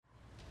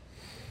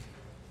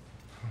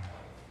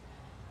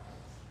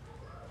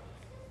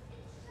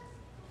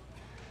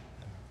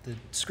The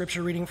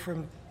scripture reading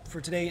for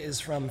today is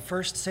from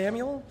 1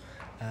 Samuel,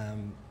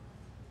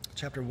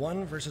 chapter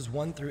 1, verses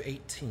 1 through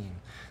 18.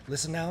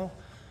 Listen now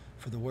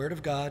for the word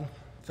of God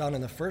found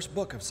in the first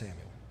book of Samuel.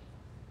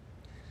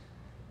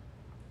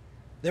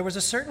 There was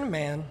a certain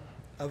man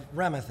of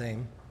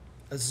Ramathaim,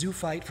 a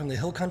Zuphite from the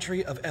hill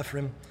country of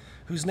Ephraim,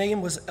 whose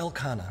name was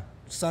Elkanah,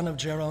 son of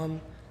Jeroham,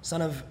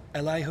 son of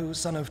Elihu,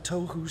 son of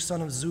Tohu,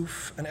 son of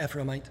Zuph, an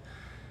Ephraimite.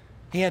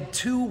 He had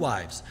 2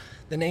 wives.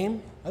 The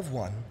name of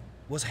one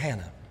was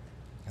Hannah,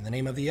 and the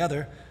name of the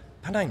other,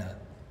 Peninnah.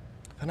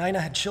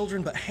 Peninnah had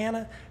children, but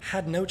Hannah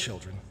had no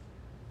children.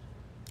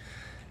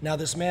 Now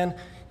this man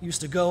used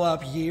to go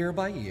up year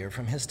by year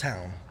from his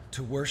town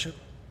to worship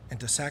and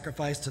to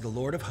sacrifice to the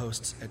Lord of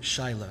hosts at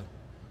Shiloh,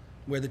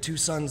 where the 2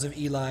 sons of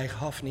Eli,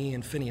 Hophni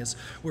and Phinehas,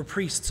 were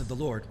priests of the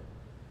Lord.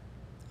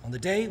 On the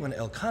day when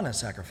Elkanah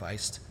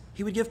sacrificed,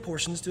 he would give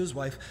portions to his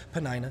wife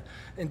Peninnah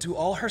and to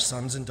all her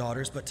sons and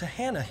daughters, but to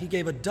Hannah he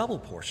gave a double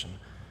portion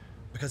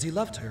because he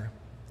loved her,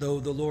 though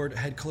the Lord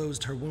had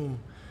closed her womb.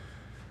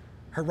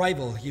 Her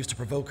rival used to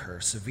provoke her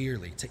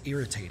severely to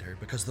irritate her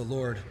because the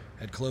Lord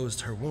had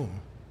closed her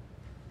womb.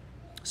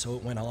 So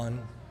it went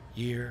on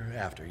year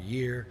after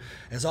year.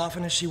 As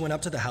often as she went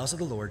up to the house of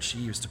the Lord, she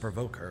used to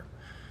provoke her.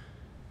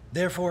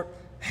 Therefore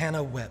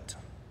Hannah wept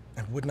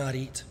and would not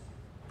eat.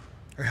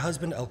 Her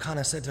husband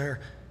Elkanah said to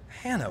her,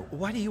 "Hannah,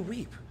 why do you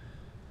weep?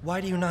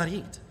 Why do you not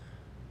eat?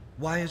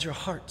 Why is your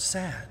heart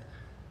sad?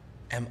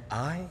 Am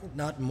I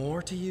not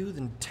more to you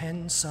than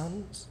 10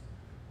 sons?"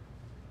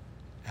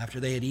 After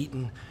they had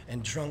eaten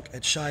and drunk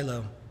at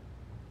Shiloh,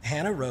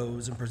 Hannah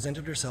rose and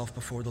presented herself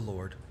before the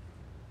Lord.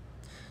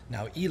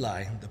 Now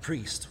Eli, the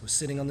priest, was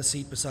sitting on the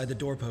seat beside the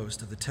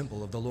doorpost of the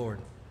temple of the Lord.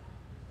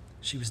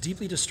 She was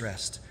deeply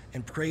distressed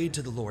and prayed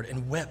to the Lord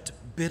and wept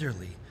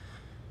bitterly.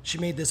 She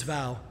made this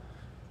vow,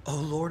 "O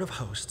Lord of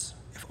hosts,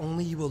 if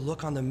only you will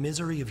look on the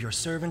misery of your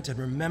servant and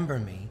remember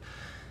me,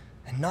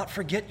 and not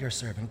forget your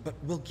servant,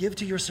 but will give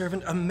to your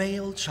servant a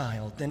male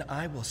child, then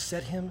I will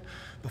set him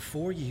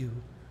before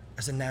you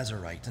as a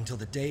Nazirite until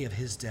the day of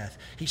his death.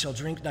 He shall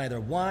drink neither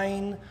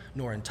wine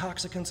nor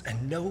intoxicants,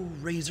 and no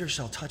razor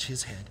shall touch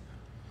his head."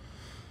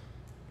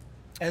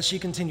 As she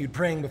continued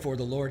praying before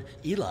the Lord,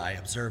 Eli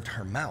observed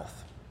her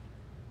mouth.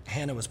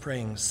 Hannah was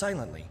praying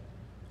silently.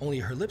 Only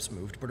her lips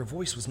moved, but her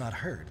voice was not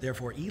heard.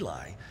 Therefore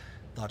Eli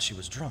thought she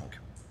was drunk.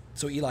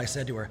 So Eli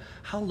said to her,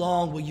 "How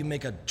long will you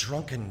make a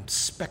drunken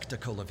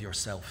spectacle of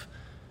yourself?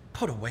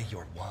 Put away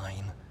your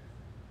wine."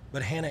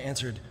 But Hannah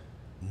answered,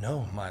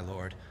 "No, my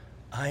lord,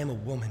 I am a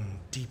woman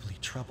deeply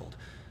troubled.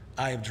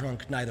 I have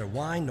drunk neither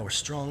wine nor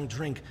strong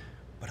drink,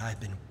 but I have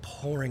been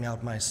pouring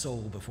out my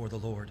soul before the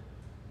Lord.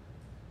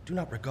 Do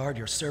not regard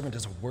your servant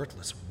as a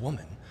worthless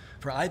woman,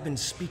 for I've been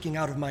speaking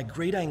out of my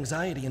great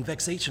anxiety and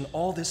vexation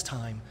all this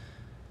time."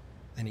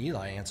 Then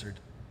Eli answered,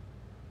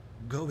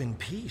 "Go in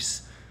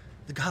peace.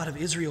 The God of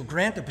Israel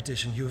grant the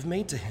petition you have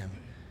made to him."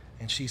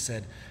 And she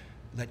said,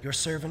 "Let your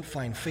servant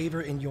find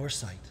favor in your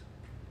sight."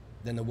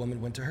 Then the woman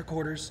went to her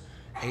quarters,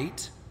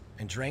 ate,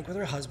 and drank with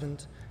her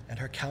husband, and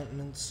her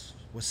countenance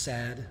was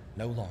sad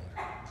no longer.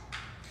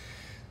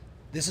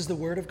 This is the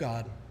word of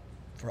God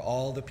for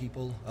all the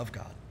people of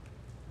God.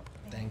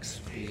 Thanks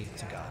be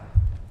to God.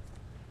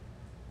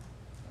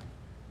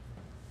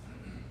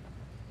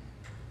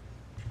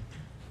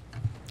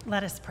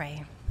 Let us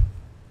pray.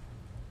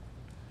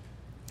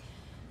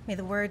 May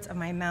the words of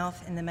my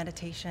mouth and the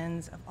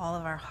meditations of all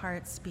of our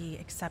hearts be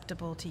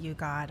acceptable to you,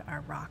 God,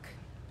 our rock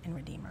and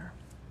redeemer.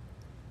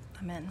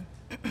 Amen.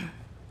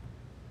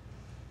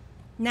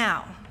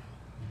 Now,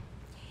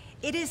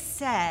 it is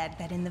said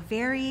that in the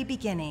very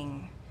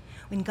beginning,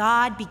 when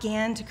God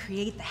began to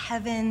create the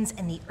heavens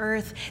and the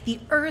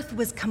earth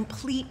was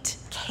complete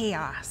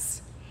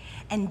chaos,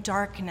 and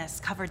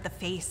darkness covered the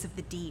face of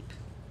the deep.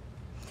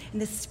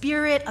 And the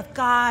Spirit of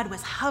God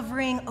was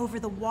hovering over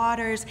the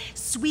waters,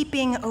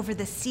 sweeping over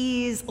the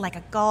seas like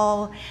a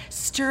gull,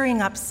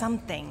 stirring up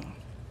something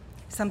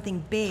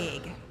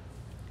big,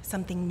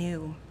 something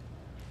new.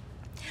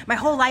 My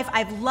whole life,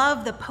 I've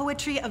loved the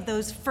poetry of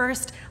those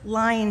first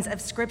lines of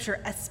Scripture,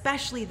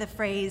 especially the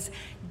phrase,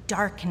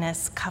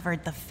 "Darkness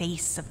covered the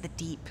face of the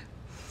deep."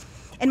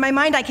 In my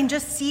mind, I can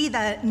just see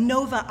the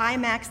Nova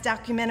IMAX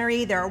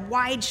documentary. There are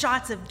wide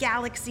shots of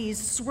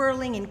galaxies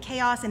swirling in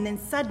chaos, and then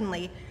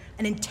suddenly,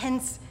 an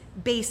intense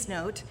bass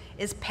note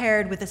is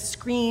paired with a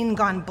screen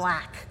gone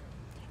black,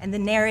 and the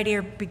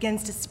narrator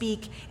begins to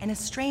speak in a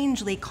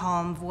strangely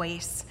calm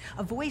voice,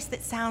 a voice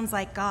that sounds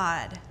like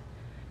God.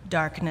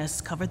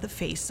 "Darkness covered the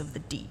face of the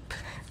deep."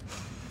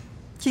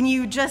 Can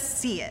you just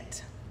see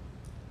it?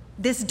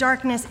 This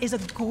darkness is a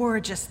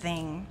gorgeous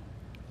thing.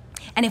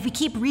 And if we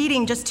keep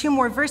reading just 2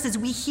 more verses,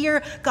 we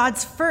hear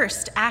God's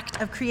first act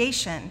of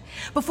creation.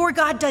 Before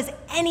God does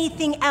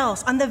anything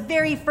else, on the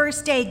very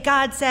first day,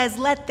 God says,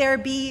 "Let there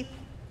be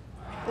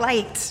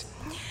light."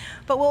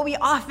 But what we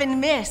often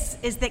miss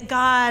is that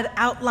God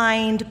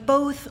outlined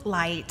both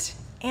light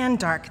and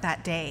dark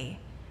that day,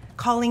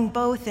 calling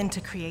both into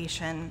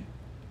creation.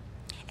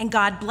 And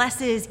God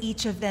blesses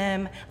each of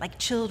them like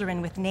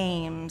children with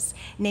names,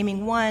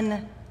 naming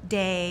one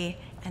day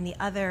and the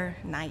other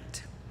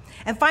night.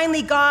 And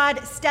finally,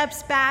 God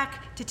steps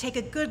back to take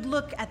a good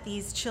look at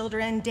these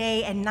children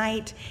day and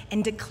night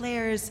and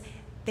declares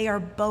they are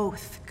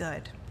both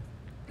good.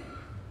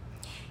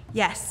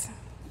 Yes,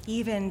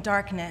 even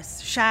darkness,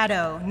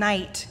 shadow,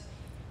 night.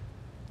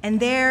 And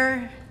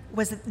then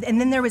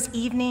there was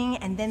evening,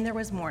 and then there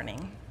was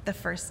morning, the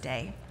first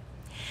day.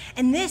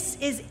 And this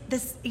is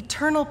this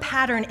eternal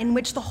pattern in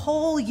which the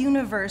whole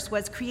universe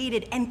was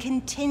created and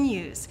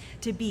continues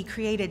to be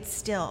created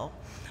still.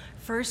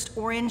 First,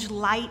 orange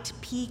light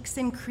peaks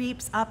and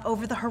creeps up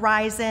over the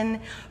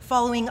horizon,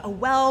 following a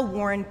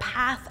well-worn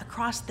path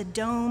across the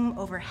dome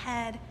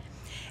overhead.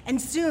 And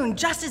soon,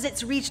 just as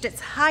it's reached its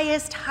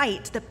highest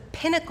height, the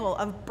pinnacle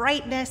of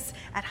brightness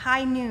at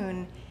high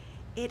noon,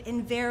 it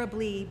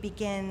invariably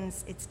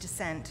begins its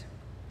descent.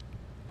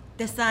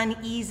 The sun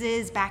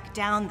eases back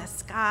down the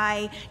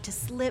sky to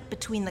slip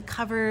between the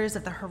covers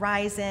of the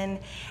horizon,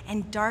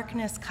 and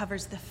darkness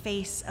covers the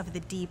face of the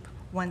deep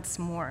once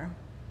more.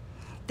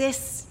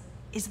 This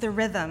is the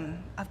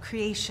rhythm of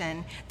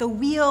creation, the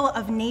wheel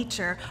of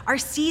nature. Our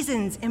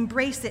seasons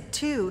embrace it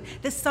too.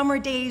 The summer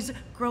days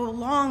grow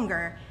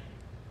longer,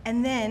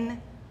 and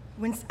then,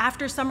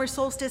 after summer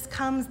solstice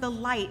comes, the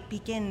light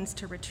begins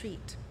to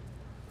retreat.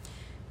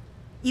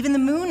 Even the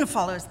moon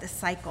follows this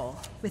cycle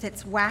with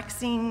its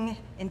waxing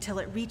until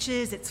it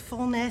reaches its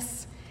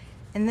fullness,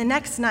 and the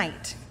next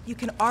night, you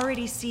can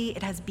already see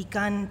it has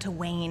begun to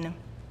wane.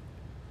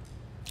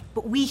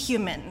 But we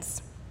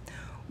humans,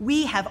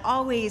 we have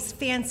always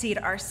fancied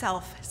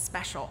ourselves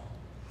special.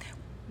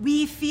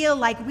 We feel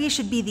like we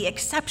should be the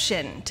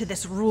exception to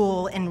this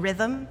rule and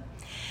rhythm.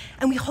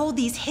 And we hold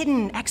these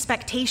hidden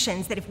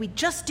expectations that if we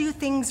just do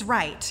things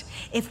right,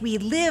 if we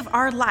live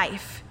our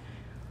life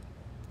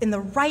in the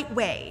right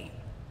way,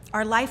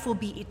 our life will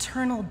be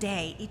eternal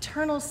day,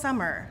 eternal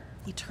summer,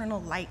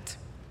 eternal light.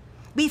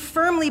 We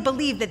firmly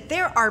believe that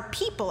there are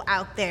people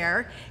out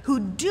there who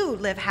do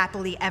live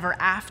happily ever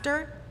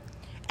after,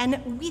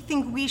 and we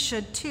think we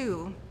should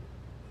too.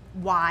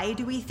 Why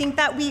do we think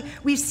that?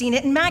 We've seen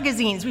it in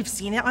magazines, we've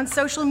seen it on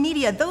social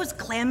media. Those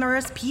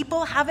glamorous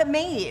people have it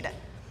made.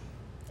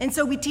 And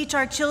so we teach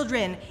our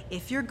children,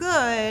 if you're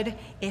good,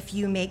 if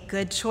you make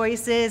good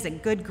choices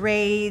and good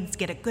grades,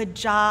 get a good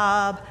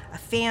job, a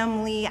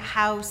family, a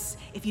house,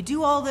 if you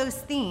do all those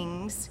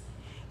things,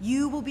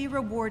 you will be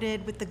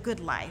rewarded with the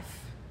good life,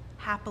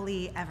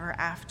 happily ever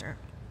after.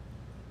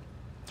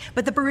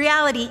 But the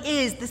reality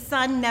is the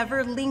sun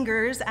never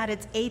lingers at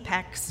its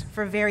apex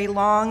for very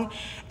long,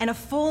 and a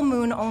full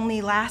moon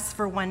only lasts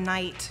for one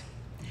night.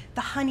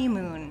 The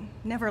honeymoon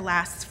never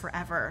lasts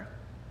forever.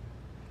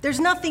 There's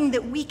nothing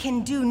that we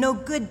can do, no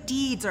good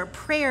deeds or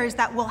prayers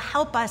that will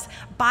help us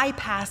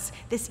bypass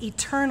this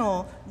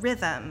eternal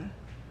rhythm.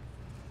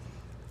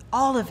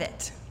 All of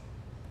it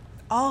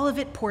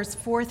pours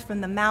forth from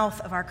the mouth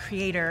of our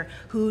Creator,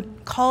 who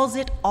calls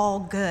it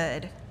all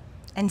good.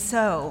 And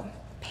so,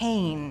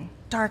 pain,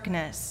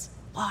 darkness,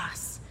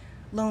 loss,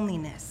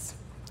 loneliness,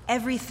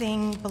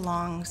 everything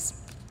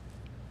belongs.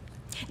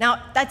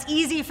 Now, that's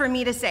easy for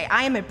me to say.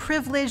 I am a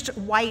privileged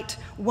white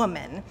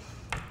woman.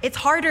 It's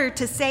harder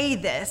to say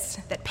this,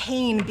 that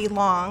pain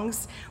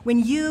belongs, when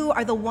you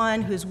are the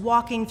one who's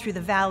walking through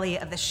the valley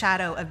of the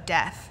shadow of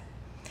death.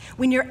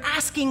 When you're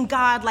asking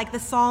God, like the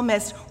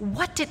psalmist,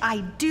 what did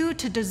I do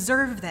to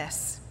deserve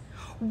this?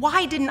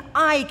 Why didn't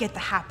I get the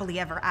happily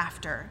ever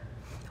after?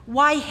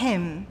 Why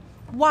him?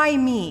 Why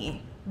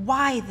me?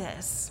 Why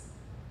this?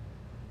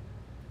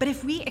 But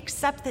if we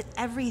accept that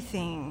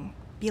everything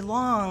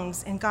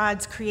belongs in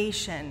God's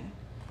creation,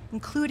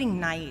 including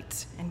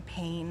night and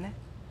pain,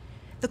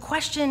 the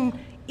question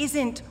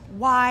isn't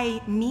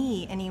why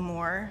me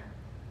anymore.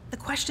 The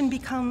question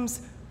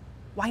becomes,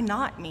 why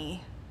not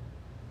me?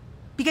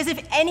 Because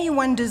if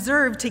anyone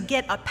deserved to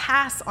get a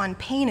pass on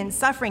pain and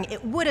suffering,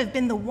 it would have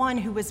been the one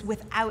who was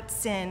without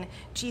sin,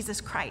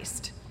 Jesus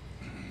Christ.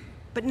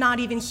 But not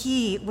even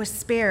he was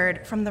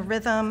spared from the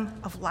rhythm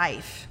of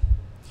life.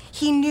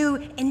 He knew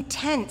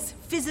intense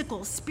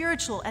physical,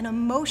 spiritual, and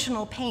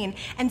emotional pain,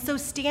 and so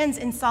stands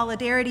in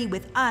solidarity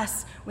with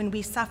us when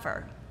we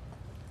suffer.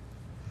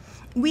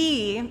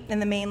 We, in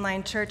the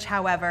mainline church,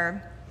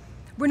 however,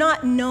 we're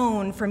not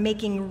known for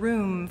making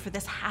room for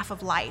this half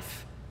of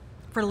life,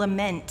 for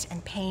lament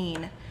and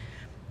pain.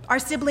 Our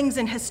siblings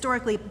in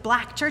historically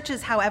Black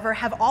churches, however,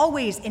 have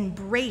always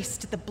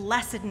embraced the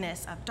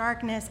blessedness of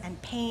darkness and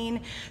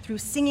pain through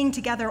singing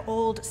together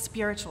old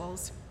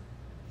spirituals.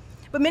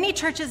 But many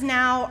churches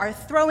now are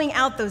throwing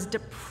out those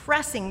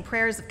depressing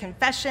prayers of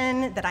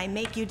confession that I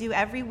make you do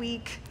every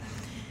week.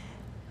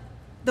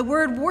 The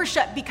word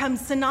worship becomes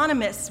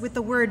synonymous with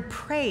the word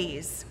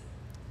praise,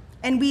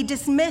 and we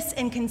dismiss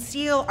and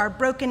conceal our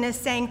brokenness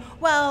saying,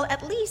 well,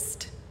 at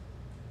least,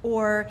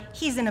 or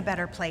he's in a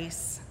better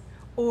place,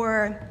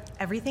 or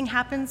everything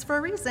happens for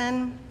a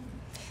reason.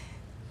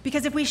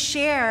 Because if we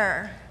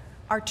share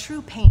our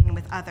true pain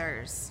with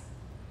others,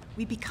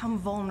 we become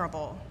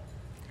vulnerable,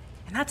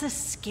 and that's a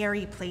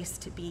scary place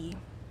to be.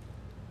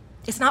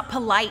 It's not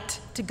polite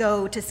to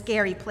go to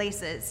scary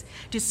places,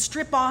 to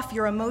strip off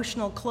your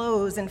emotional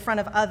clothes in front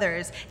of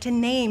others, to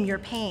name your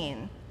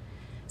pain.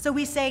 So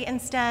we say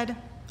instead,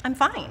 I'm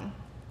fine.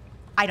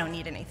 I don't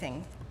need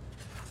anything.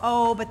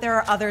 Oh, but there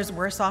are others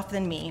worse off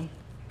than me.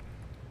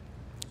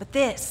 But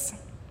this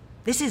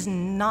is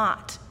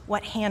not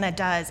what Hannah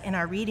does in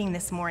our reading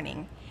this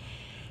morning.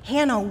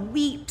 Hannah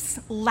weeps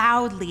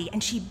loudly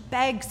and she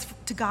begs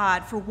to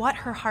God for what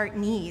her heart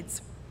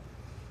needs.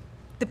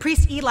 The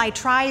priest Eli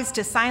tries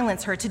to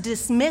silence her, to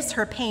dismiss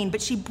her pain,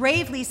 but she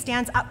bravely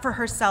stands up for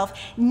herself,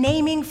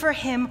 naming for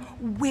him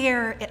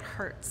where it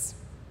hurts.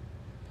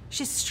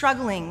 She's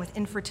struggling with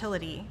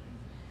infertility,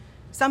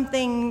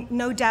 something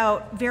no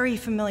doubt very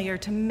familiar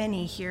to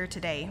many here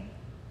today.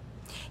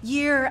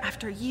 Year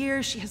after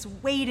year, she has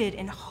waited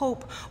in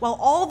hope, while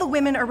all the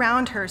women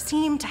around her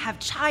seem to have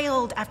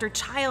child after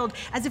child,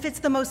 as if it's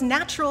the most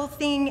natural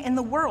thing in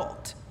the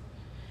world.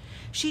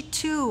 She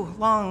too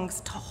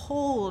longs to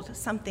hold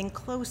something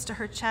close to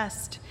her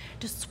chest,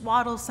 to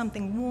swaddle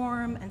something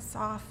warm and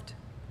soft.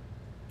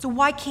 So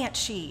why can't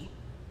she?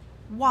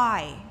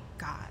 Why,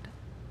 God?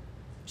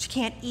 She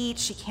can't eat,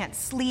 she can't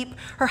sleep.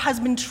 Her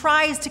husband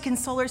tries to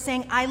console her,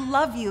 saying, I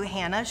love you,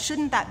 Hannah.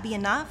 Shouldn't that be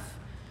enough?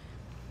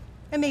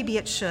 And maybe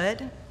it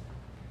should.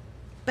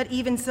 But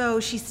even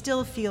so, she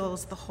still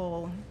feels the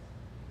hole.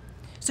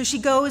 So she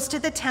goes to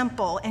the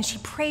temple and she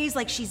prays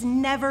like she's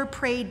never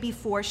prayed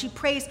before. She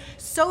prays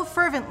so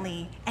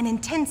fervently and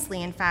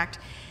intensely, in fact,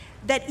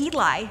 that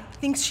Eli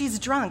thinks she's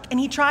drunk and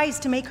he tries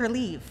to make her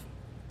leave.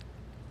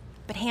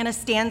 But Hannah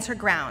stands her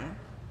ground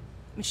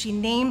and she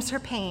names her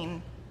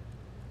pain.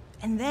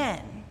 And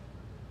then,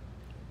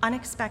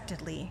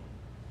 unexpectedly,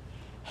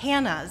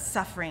 Hannah's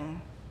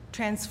suffering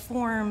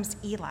transforms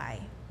Eli.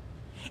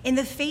 In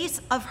the face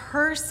of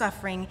her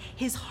suffering,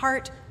 his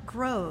heart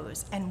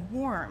grows and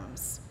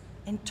warms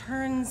and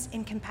turns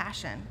in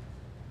compassion.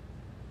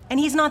 And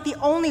he's not the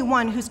only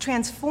one who's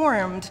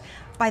transformed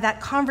by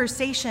that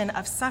conversation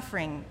of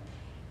suffering.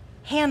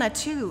 Hannah,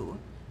 too,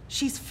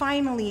 she's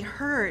finally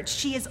heard.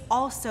 She is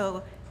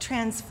also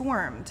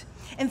transformed.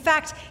 In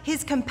fact,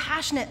 his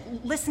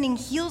compassionate listening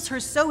heals her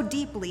so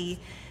deeply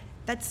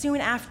that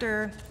soon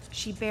after,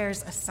 she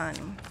bears a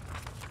son.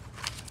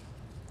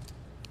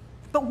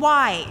 But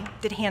why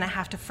did Hannah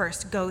have to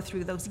first go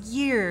through those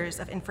years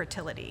of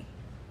infertility?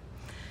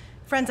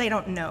 Friends, I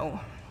don't know.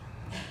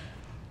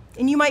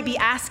 And you might be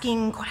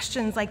asking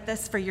questions like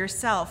this for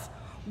yourself.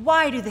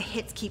 Why do the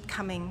hits keep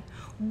coming?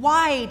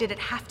 Why did it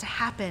have to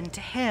happen to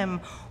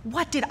him?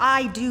 What did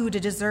I do to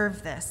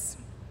deserve this?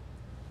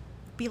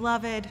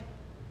 Beloved,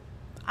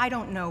 I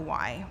don't know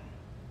why.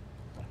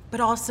 But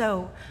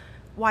also,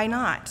 why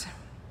not?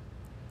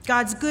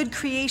 God's good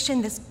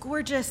creation, this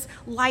gorgeous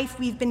life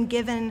we've been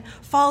given,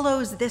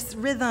 follows this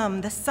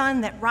rhythm. The sun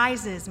that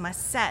rises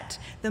must set,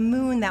 the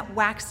moon that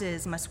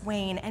waxes must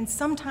wane, and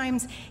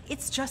sometimes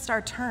it's just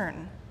our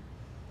turn.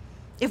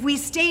 If we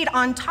stayed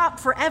on top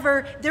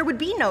forever, there would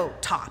be no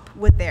top,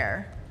 would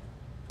there?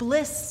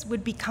 Bliss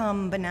would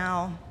become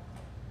banal.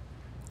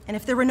 And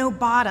if there were no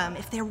bottom,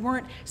 if there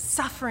weren't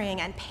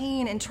suffering and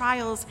pain and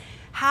trials,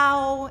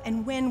 how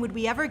and when would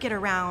we ever get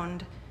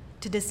around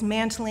to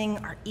dismantling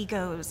our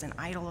egos and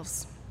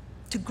idols,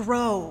 to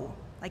grow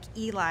like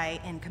Eli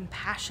in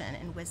compassion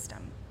and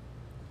wisdom?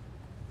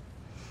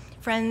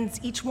 Friends,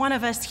 each one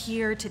of us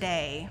here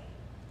today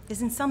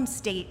is in some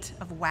state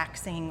of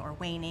waxing or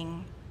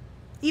waning,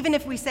 even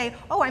if we say,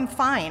 oh, I'm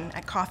fine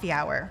at coffee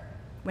hour,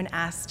 when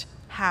asked,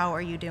 how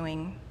are you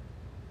doing?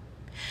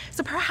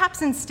 So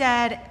perhaps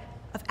instead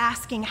of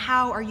asking,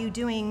 how are you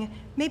doing,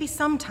 maybe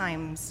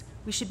sometimes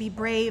we should be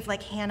brave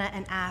like Hannah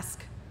and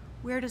ask,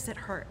 where does it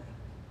hurt?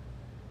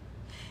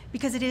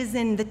 Because it is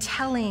in the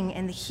telling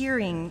and the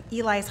hearing,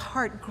 Eli's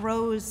heart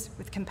grows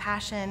with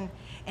compassion,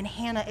 and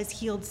Hannah is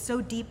healed so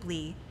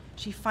deeply,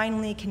 she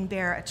finally can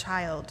bear a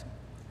child.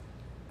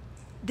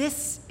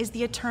 This is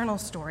the eternal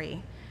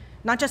story,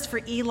 not just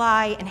for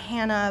Eli and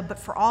Hannah, but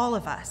for all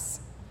of us.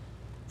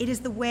 It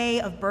is the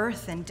way of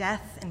birth and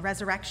death and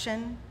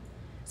resurrection.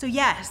 So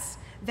yes,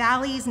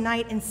 valleys,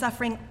 night, and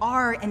suffering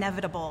are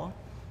inevitable,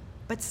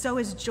 but so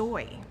is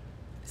joy,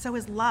 so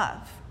is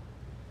love.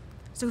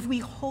 So if we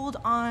hold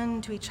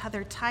on to each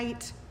other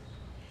tight,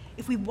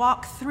 if we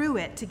walk through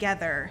it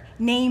together,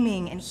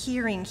 naming and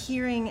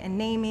hearing and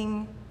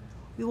naming,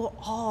 we will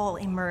all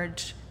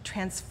emerge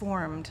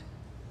transformed,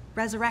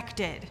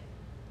 resurrected,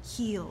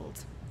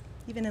 healed,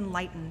 even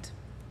enlightened.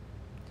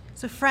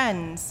 So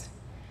friends,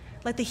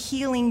 let the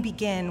healing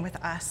begin with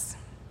us.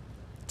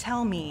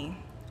 Tell me,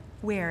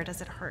 where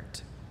does it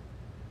hurt?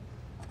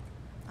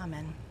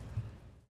 Amen.